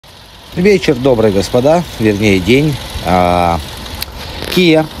Вечер добрый, господа, вернее день.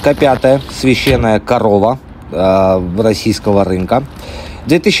 Киа К5, священная корова российского рынка.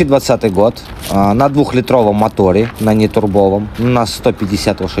 2020 год, на 2-литровом моторе, на нетурбовом, на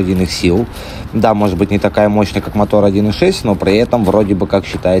 150 лошадиных сил. Да, может быть не такая мощная, как мотор 1.6, но при этом вроде бы как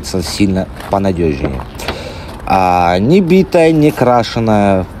считается сильно понадежнее. Не битая, не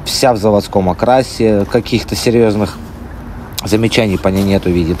крашеная, вся в заводском окрасе, каких-то серьезных замечаний по ней нету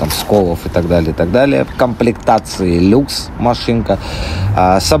в виде там сколов и так далее, и так далее. В комплектации люкс машинка,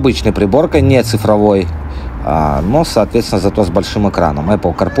 с обычной приборкой, не цифровой, но, соответственно, зато с большим экраном.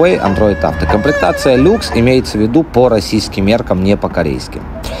 Apple CarPlay, Android Auto. Комплектация люкс имеется в виду по российским меркам, не по корейским.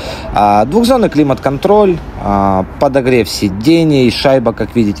 Двухзонный климат-контроль, подогрев сидений, шайба,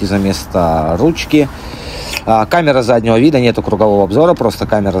 как видите, за место ручки. Камера заднего вида, нету кругового обзора, просто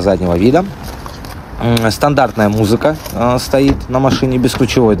камера заднего вида. Стандартная музыка стоит на машине,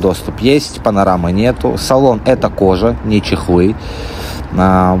 бесключевой доступ есть, панорамы нету. Салон это кожа, не чехлы.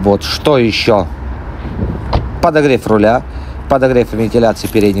 Вот что еще? Подогрев руля, подогрев и вентиляции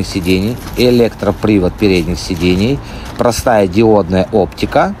передних сидений, электропривод передних сидений, простая диодная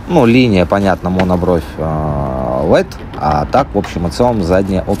оптика, ну линия, понятно, монобровь LED, а так в общем и целом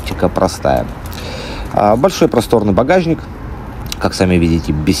задняя оптика простая. Большой просторный багажник, как сами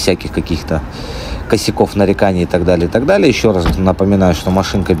видите, без всяких каких-то косяков, нареканий и так далее, и так далее. Еще раз напоминаю, что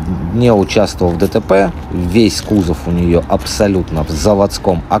машинка не участвовала в ДТП. Весь кузов у нее абсолютно в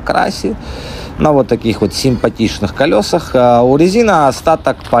заводском окрасе. На вот таких вот симпатичных колесах. У резины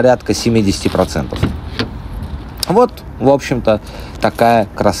остаток порядка 70%. Вот, в общем-то, такая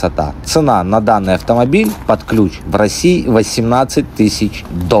красота. Цена на данный автомобиль под ключ в России 18 тысяч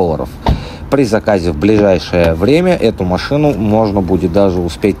долларов. При заказе в ближайшее время эту машину можно будет даже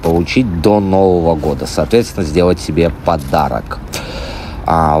успеть получить до Нового года. Соответственно, сделать себе подарок.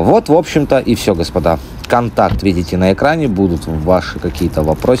 Вот, в общем-то, и все, господа. Контакт видите на экране. Будут ваши какие-то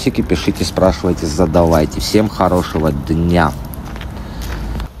вопросики. Пишите, спрашивайте, задавайте. Всем хорошего дня.